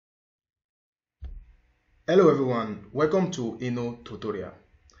Hello everyone, welcome to Inno tutorial.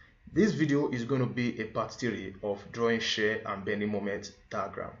 This video is going to be a part 3 of drawing shear and bending moment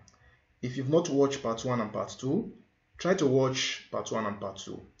diagram. If you've not watched part 1 and part 2, try to watch part 1 and part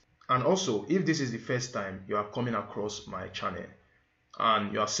 2. And also, if this is the first time you are coming across my channel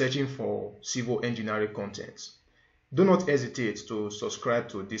and you are searching for civil engineering content, do not hesitate to subscribe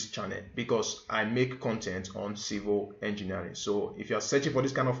to this channel because I make content on civil engineering. So if you are searching for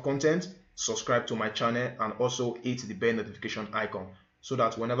this kind of content, subscribe to my channel and also hit the bell notification icon so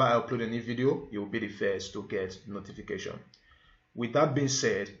that whenever I upload a new video, you will be the first to get notification. With that being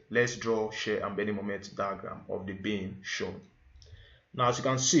said, let's draw shear and bending moment diagram of the beam shown. Now, as you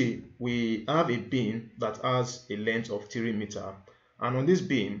can see, we have a beam that has a length of 3 meters, and on this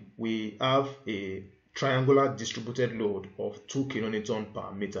beam we have a triangular distributed load of 2 kN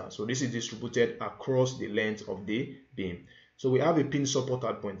per meter. So this is distributed across the length of the beam. So we have a pin support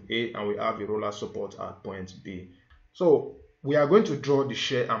at point A and we have a roller support at point B. So we are going to draw the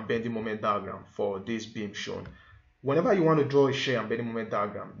shear and bending moment diagram for this beam shown. Whenever you want to draw a shear and bending moment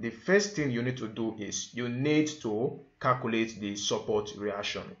diagram, the first thing you need to do is you need to calculate the support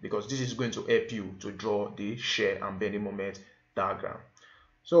reaction, because this is going to help you to draw the shear and bending moment diagram.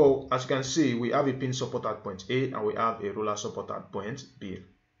 So as you can see, we have a pin support at point A and we have a roller support at point B.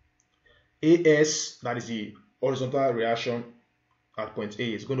 AS, that is the horizontal reaction at point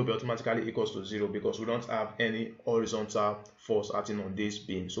A, is going to be automatically equals to 0 because we don't have any horizontal force acting on this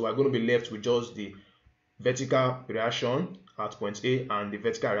beam. So we're going to be left with just the vertical reaction at point A and the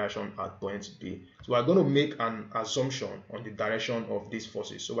vertical reaction at point B. So we're going to make an assumption on the direction of these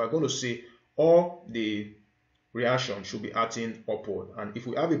forces. So we're going to say all the reaction should be acting upward, and if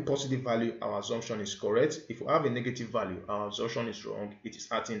we have a positive value, our assumption is correct. If we have a negative value, our assumption is wrong. It is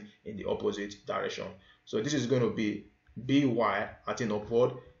acting in the opposite direction. So this is going to be BY acting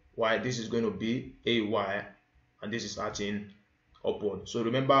upward, while this is going to be AY and this is acting upward. So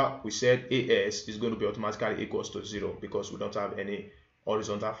remember, we said AS is going to be automatically equals to 0 because we don't have any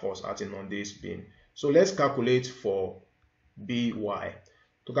horizontal force acting on this beam. So let's calculate for BY.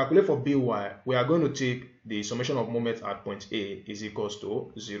 To calculate for BY, we are going to take the summation of moment at point A is equals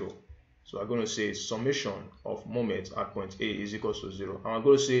to 0. So I'm going to say summation of moment at point A is equals to 0. And I'm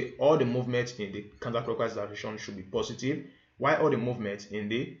going to say all the movement in the counterclockwise direction should be positive, while all the movement in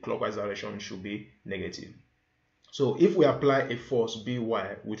the clockwise direction should be negative. So if we apply a force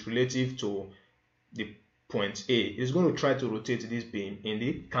BY with relative to the point A, it's going to try to rotate this beam in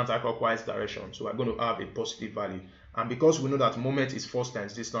the counterclockwise direction. So we're going to have a positive value. And because we know that moment is force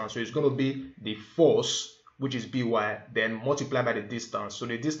times distance, so it's going to be the force, which is BY, then multiplied by the distance. So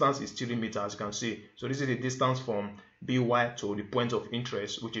the distance is 3 meters, as you can see. So this is the distance from BY to the point of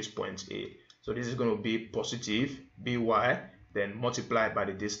interest, which is point A. So this is going to be positive BY, then multiplied by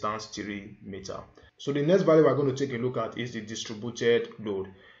the distance 3 meters. So the next value we're going to take a look at is the distributed load.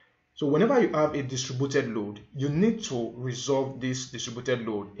 So whenever you have a distributed load, you need to resolve this distributed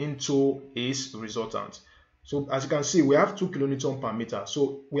load into its resultant. So as you can see, we have 2 kN per meter.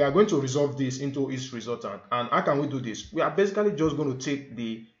 So we are going to resolve this into its resultant. And how can we do this? We are basically just going to take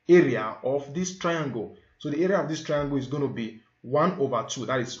the area of this triangle. So the area of this triangle is going to be 1 over 2.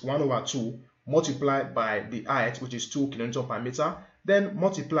 That is 1 over 2 multiplied by the height, which is 2 kN per meter. Then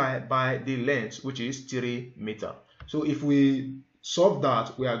multiplied by the length, which is 3 meters. So if we solve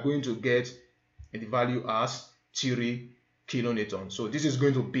that, we are going to get the value as 3 kilonewton. So this is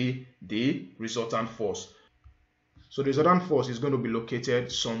going to be the resultant force. So the resultant force is going to be located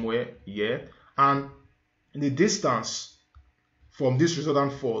somewhere here, and the distance from this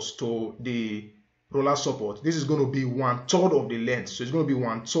resultant force to the roller support, this is going to be 1/3 of the length. So it's going to be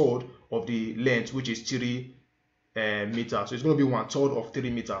 1/3 of the length, which is 3 meters. So it's going to be 1/3 of 3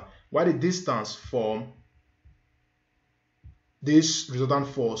 meters. While the distance from this resultant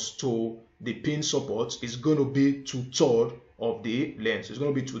force to the pin support is going to be 2/3 of the length. So it's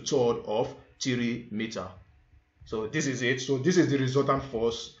going to be 2/3 of 3 meters. So this is it. So this is the resultant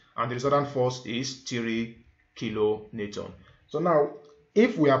force, and the resultant force is 3 kilonewton. So now,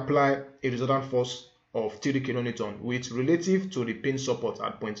 if we apply a resultant force of 3 kilonewton with relative to the pin support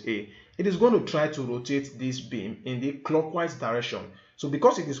at point A, it is going to try to rotate this beam in the clockwise direction. So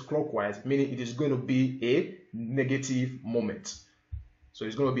because it is clockwise, meaning it is going to be a negative moment. So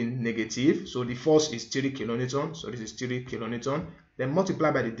it's going to be negative. So the force is 3 kilonewton. So this is 3 kilonewton. Then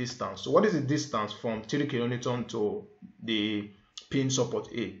multiply by the distance. So what is the distance from 3 kilonewton to the pin support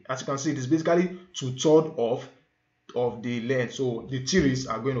A? As you can see, it is basically 2/3 of the length. So the 3's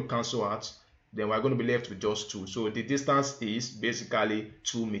are going to cancel out. Then we're going to be left with just 2. So the distance is basically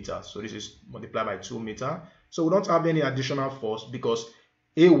 2 meters. So this is multiplied by 2 meters. So we don't have any additional force because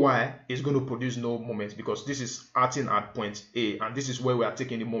AY is going to produce no moment because this is acting at point A and this is where we are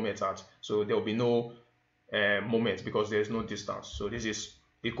taking the moment at. So there will be no moment because there is no distance. So this is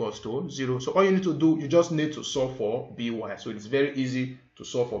equals to 0. So all you need to do, you just need to solve for by. So it's very easy to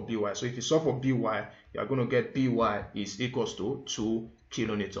solve for by. So if you solve for by, you are going to get by is equals to 2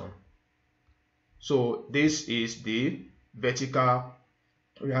 kilonewton. So this is the vertical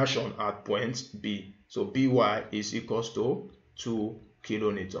reaction at point B. So by is equals to 2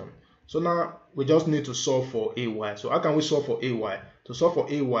 kilonewton. So now we just need to solve for AY. So how can we solve for AY? To solve for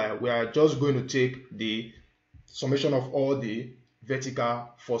AY, we are just going to take the summation of all the vertical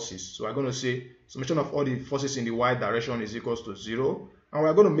forces. So we're going to say summation of all the forces in the y direction is equals to 0. And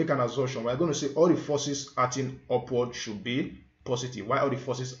we're going to make an assumption. We're going to say all the forces acting upward should be positive, while all the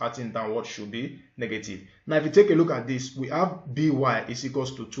forces acting downward should be negative. Now if you take a look at this, we have by is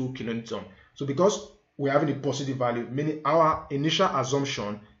equals to 2 kilonewton. So because we're having a positive value, meaning our initial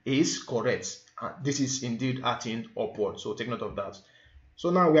assumption is correct. This is indeed acting upward. So take note of that. So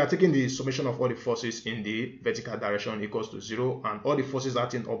now we are taking the summation of all the forces in the vertical direction equals to 0, and all the forces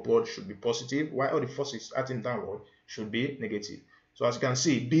acting upward should be positive, while all the forces acting downward should be negative. So as you can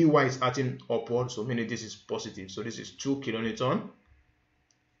see, by is acting upward, so meaning this is positive. So this is 2 kilonewton.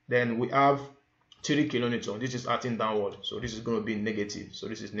 Then we have 3 kilonewton. This is acting downward, so this is going to be negative. So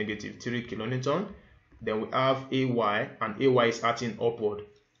this is negative 3 kilonewton. Then we have AY, and AY is acting upward.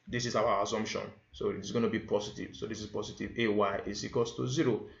 This is our assumption. So it's going to be positive. So this is positive. AY is equals to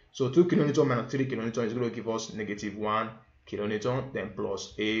 0. So 2 kilonewton minus 3 kilonewton is going to give us negative 1 kilonewton. Then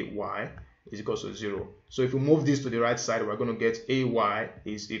plus AY is equals to 0. So if we move this to the right side, we're going to get AY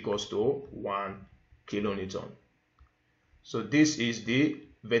is equals to 1 kilonewton. So this is the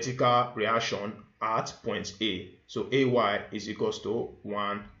vertical reaction at point A. So AY is equals to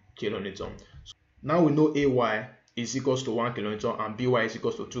 1 kilonewton. So now we know AY is equals to 1 kilonewton and by is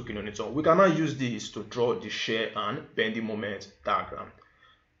equals to 2 kilonewton. We can now use this to draw the shear and bending moment diagram.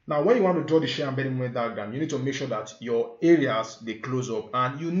 Now when you want to draw the shear and bending moment diagram, you need to make sure that your areas they close up,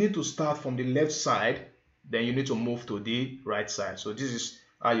 and you need to start from the left side, then you need to move to the right side. So this is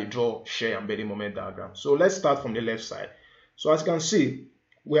how you draw shear and bending moment diagram. So let's start from the left side. So as you can see,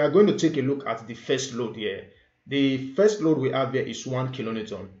 we are going to take a look at the first load here. The first load we have here is 1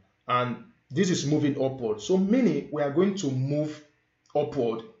 kilonewton, and this is moving upward. So meaning we are going to move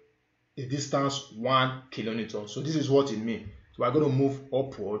upward a distance 1 kilonewton. So this is what it means. So we are going to move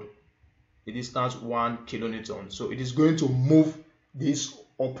upward a distance 1 kilonewton. So it is going to move this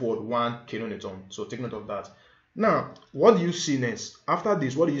upward 1 kilonewton. So take note of that. Now, what do you see next? After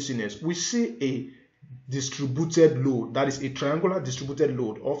this, what do you see next? We see a distributed load, that is a triangular distributed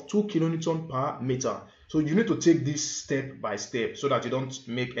load of 2 kilonewton per meter. So you need to take this step by step so that you don't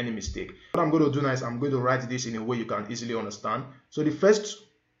make any mistake. What I'm going to do now is I'm going to write this in a way you can easily understand. So the first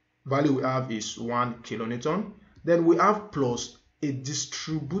value we have is 1 kilonewton. Then we have plus a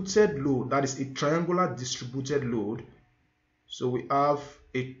distributed load, that is a triangular distributed load. So we have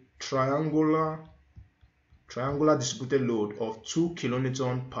a triangular distributed load of 2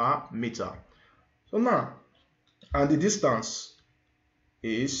 kilonewton per meter. So now, and the distance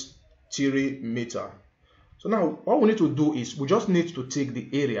is 3 meters. So now what we need to do is we just need to take the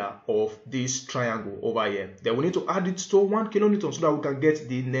area of this triangle over here. Then we need to add it to 1 kilonewton so that we can get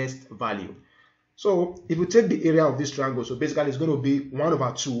the next value. So if we take the area of this triangle, so basically it's going to be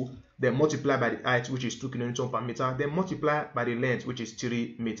 1/2, then multiply by the height, which is 2 kilonewton per meter, then multiply by the length, which is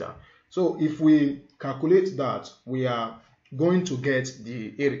 3 meters. So if we calculate that, we are going to get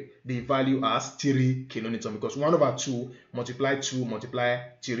the value as 3 kilonewton, because 1/2 multiply 2 multiply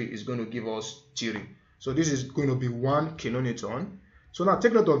 3 is going to give us 3. So this is going to be 1 kilonewton. So now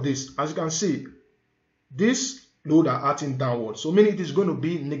take note of this. As you can see, this load are acting downward. So meaning it is going to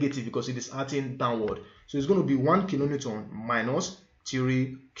be negative because it is acting downward. So it's going to be 1 kilonewton minus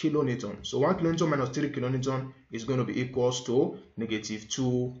 3 kilonewton. So 1 kilonewton minus 3 kilonewton is going to be equals to negative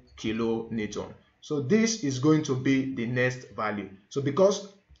 2 kilonewton. So this is going to be the next value. So because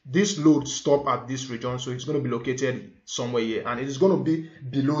this load stop at this region, so it's going to be located somewhere here, and it is going to be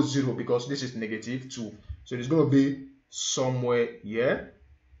below 0 because this is negative 2. So it's going to be somewhere here.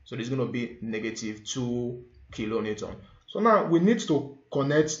 So it's going to be negative 2 kilonewton. So now we need to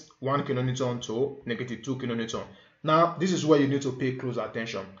connect 1 kilonewton to negative 2 kilonewton. Now this is where you need to pay close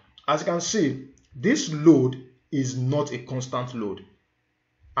attention. As you can see, this load is not a constant load.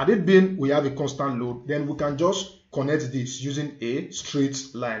 Had it been we have a constant load, then we can just connect this using a straight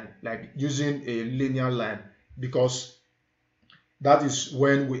line, like using a linear line, because that is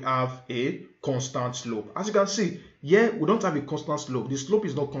when we have a constant slope. As you can see, here we don't have a constant slope. The slope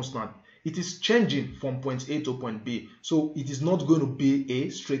is not constant. it is changing from point A to point B. So it is not going to be a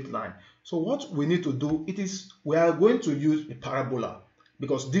straight line. So what we need to do, we are going to use a parabola,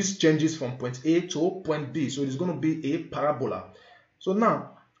 because this changes from point A to point B. So it is going to be a parabola. So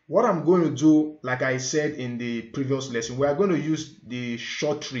now, what I'm going to do, like I said in the previous lesson, we are going to use the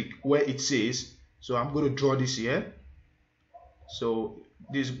short trick where it says, so I'm going to draw this here. So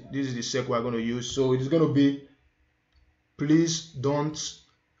this is the circle we're going to use. So it is going to be, please don't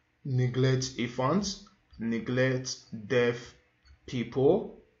neglect infants, neglect deaf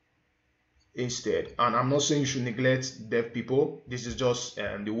people instead. And I'm not saying you should neglect deaf people. This is just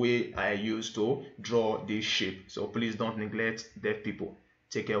the way I use to draw this shape. So please don't neglect deaf people.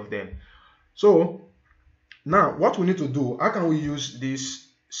 Take care of them. So now what we need to do, how can we use this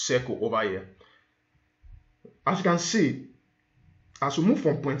circle over here? As you can see, as we move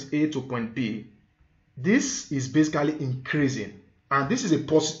from point A to point B, this is basically increasing, and this is a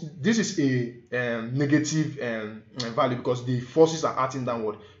negative value because the forces are acting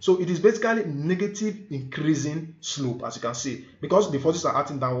downward. So it is basically negative increasing slope, as you can see, because the forces are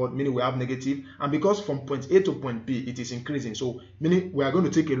acting downward, meaning we have negative, and because from point A to point B it is increasing, so meaning we are going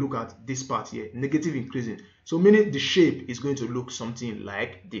to take a look at this part here, negative increasing. So meaning the shape is going to look something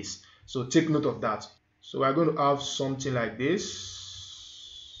like this. So take note of that. So we are going to have something like this.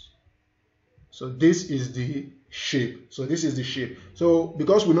 So this is the shape. So this is the shape. So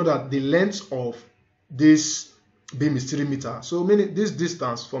because we know that the length of this beam is 3 meters, so meaning this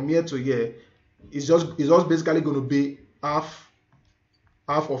distance from here to here is just basically going to be half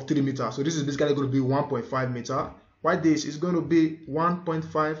of 3 meters. So this is basically going to be 1.5 meter. While this is going to be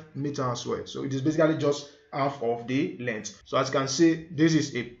 1.5 meter as well. So it is basically just half of the length. So as you can see, this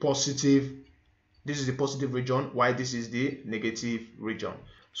is the positive region, while this is the negative region.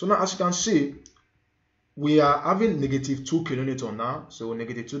 So now as you can see, we are having negative 2 kilonewton now. So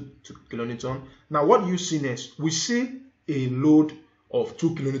negative 2 kilonewton. Now what you see next, we see a load of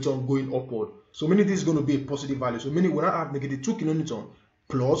 2 kilonewton going upward. So meaning this is going to be a positive value. So meaning we now have negative 2 kilonewton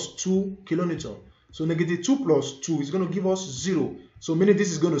plus 2 kilonewton. So negative 2 plus 2 is going to give us 0. So meaning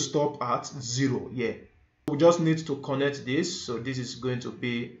this is going to stop at 0. Yeah. We just need to connect this. So this is going to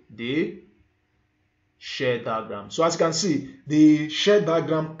be the Shear diagram. So as you can see, the Shear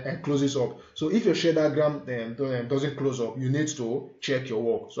diagram closes up. So if your Shear diagram doesn't close up, you need to check your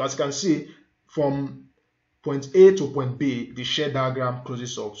work. So as you can see, from point A to point B, the Shear diagram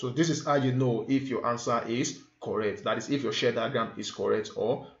closes up. So this is how you know if your answer is correct. That is, if your Shear diagram is correct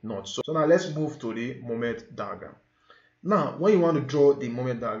or not. So now let's move to the moment diagram. Now, when you want to draw the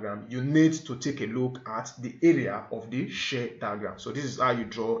moment diagram, you need to take a look at the area of the Shear diagram. So this is how you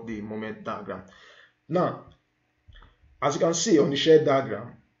draw the moment diagram. Now, as you can see on the Shear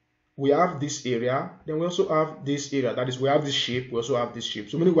diagram, we have this area, then we also have this area. That is, we have this shape, we also have this shape.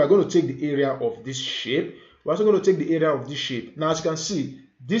 So meaning we are going to take the area of this shape. We're also going to take the area of this shape. Now, as you can see,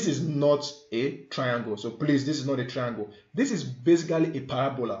 this is not a triangle. So please, this is not a triangle. This is basically a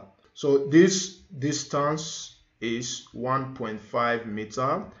parabola. So this distance is 1.5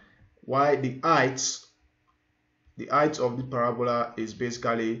 meter, while the height of the parabola is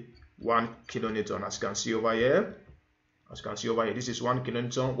basically 1 kilonewton, as you can see over here. This is 1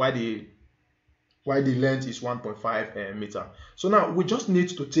 kilonewton, while the length is 1.5 meter. So now we just need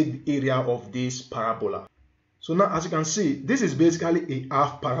to take the area of this parabola. So now, as you can see, this is basically a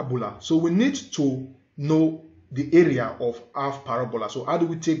half parabola. So we need to know the area of half parabola. So how do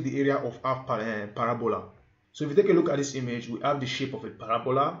we take the area of half parabola? So if you take a look at this image, we have the shape of a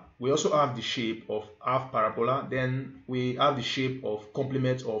parabola. We also have the shape of half parabola. Then we have the shape of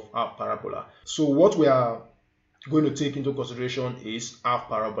complement of half parabola. So what we are going to take into consideration is half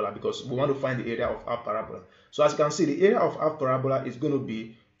parabola, because we want to find the area of half parabola. So as you can see, the area of half parabola is going to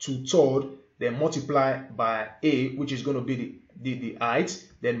be 2/3, then multiply by A, which is going to be the height,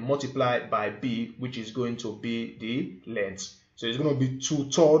 then multiply by B, which is going to be the length. So it's going to be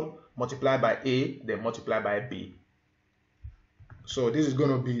 2/3 multiply by A, then multiply by B. So this is going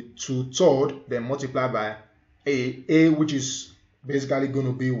to be 2/3, then multiply by A, which is basically going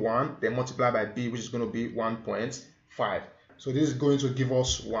to be 1, then multiply by B, which is going to be 1.5. So this is going to give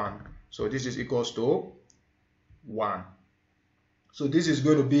us 1. So this is equals to 1. So this is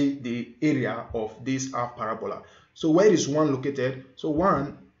going to be the area of this half parabola. So where is 1 located? So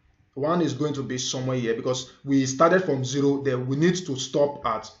 1 is going to be somewhere here, because we started from 0. Then we need to stop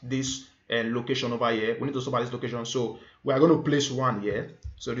at this location over here. We need to stop at this location. So we are going to place 1 here.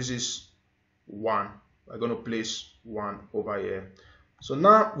 So this is 1. We're going to place 1 over here. So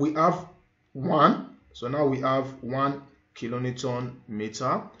now we have 1. So now we have 1 kilonewton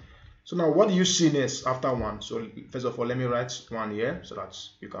meter. So now what do you see next after 1? So first of all, let me write 1 here so that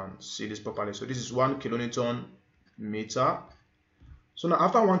you can see this properly. So this is 1 kilonewton meter. So now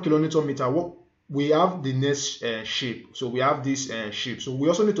after 1 kilonewton meter, what we have the next shape. So we have this shape. So we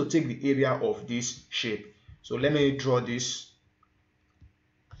also need to take the area of this shape. So let me draw this.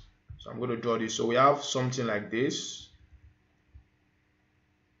 So I'm going to draw this. So we have something like this.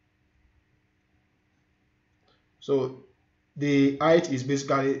 So the height is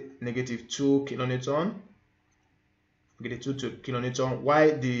basically -2 kilonewton, -2 kilonewton,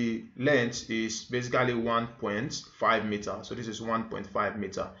 while the length is basically 1.5 meter. So this is 1.5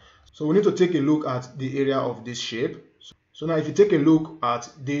 meter. So we need to take a look at the area of this shape. So now if you take a look at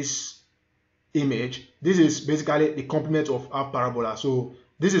this image, this is basically the complement of half parabola. So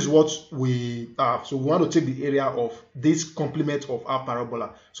this is what we have. So we want to take the area of this complement of our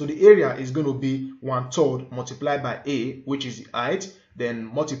parabola. So the area is going to be 1/3 multiplied by A, which is the height, then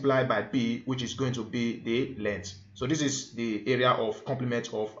multiplied by B, which is going to be the length. So this is the area of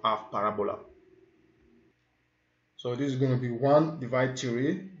complement of half parabola. So this is going to be 1 divided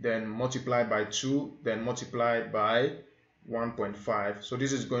 3, then multiplied by 2, then multiplied by 1.5. So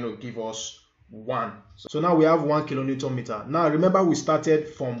this is going to give us 1. So now we have 1 kilonewton meter. Now remember we started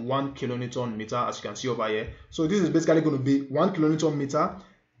from 1 kilonewton meter, as you can see over here. So this is basically going to be 1 kilonewton meter.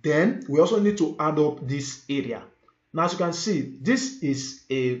 Then we also need to add up this area. Now as you can see, this is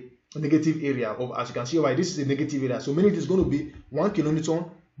a negative area. As you can see over here, this is a negative area. So meaning it is going to be 1 kilonewton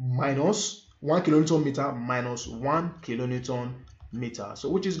minus 1 kilonewton meter minus 1 kilonewton meter. So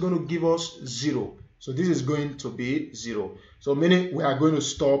which is going to give us 0. So this is going to be 0. So meaning we are going to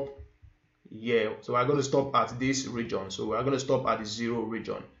stop here. So we're going to stop at this region. So we're going to stop at the 0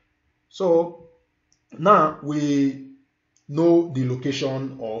 region. So now we know the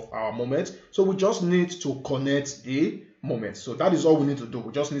location of our moment. So we just need to connect the moment. So that is all we need to do.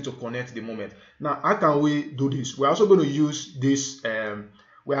 We just need to connect the moment. Now how can we do this? We're also going to use this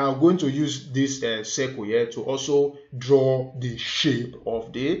we are going to use this circle here to also draw the shape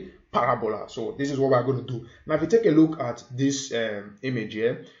of the parabola. So this is what we're going to do. Now if you take a look at this image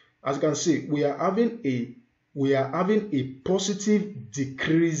here, as you can see, we are having a positive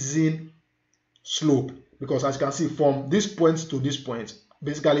decreasing slope, because as you can see from this point to this point,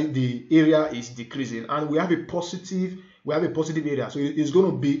 basically the area is decreasing, and we have a positive area, so it's going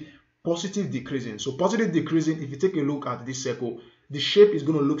to be positive decreasing. So positive decreasing, if you take a look at this circle, the shape is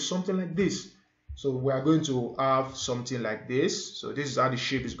going to look something like this. So we are going to have something like this. So this is how the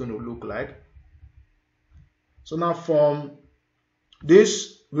shape is going to look like. So now from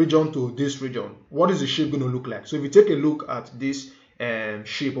this region to this region, what is the shape going to look like? So if you take a look at this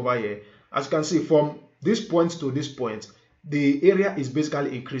shape over here, as you can see from this point to this point, the area is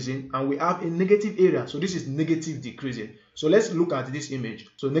basically increasing, and we have a negative area. So this is negative decreasing. So let's look at this image.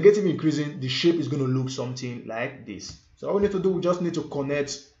 So negative increasing, the shape is going to look something like this. So all we need to do, we just need to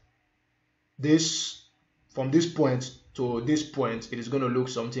connect this from this point to this point. It is going to look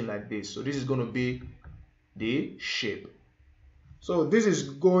something like this. So this is going to be the shape. So this is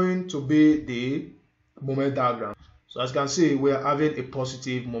going to be the moment diagram. So as you can see, we are having a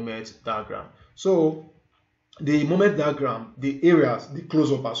positive moment diagram. So the moment diagram, the areas, the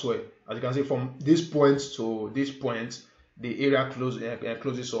close up as well. As you can see, from this point to this point, the area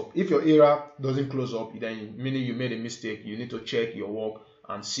closes up. If your area doesn't close up, then meaning you made a mistake. You need to check your work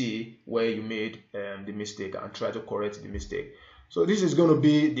and see where you made the mistake and try to correct the mistake. So this is going to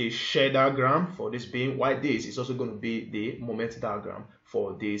be the shear diagram for this beam, while this is also going to be the moment diagram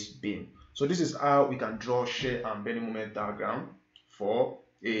for this beam. So this is how we can draw shear and bending moment diagram for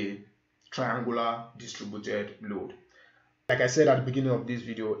a triangular distributed load. Like I said at the beginning of this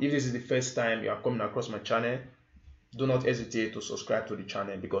video, if this is the first time you are coming across my channel, do not hesitate to subscribe to the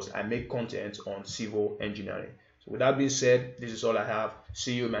channel, because I make content on civil engineering. So with that being said, this is all I have.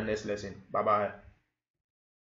 See you in my next lesson. Bye bye.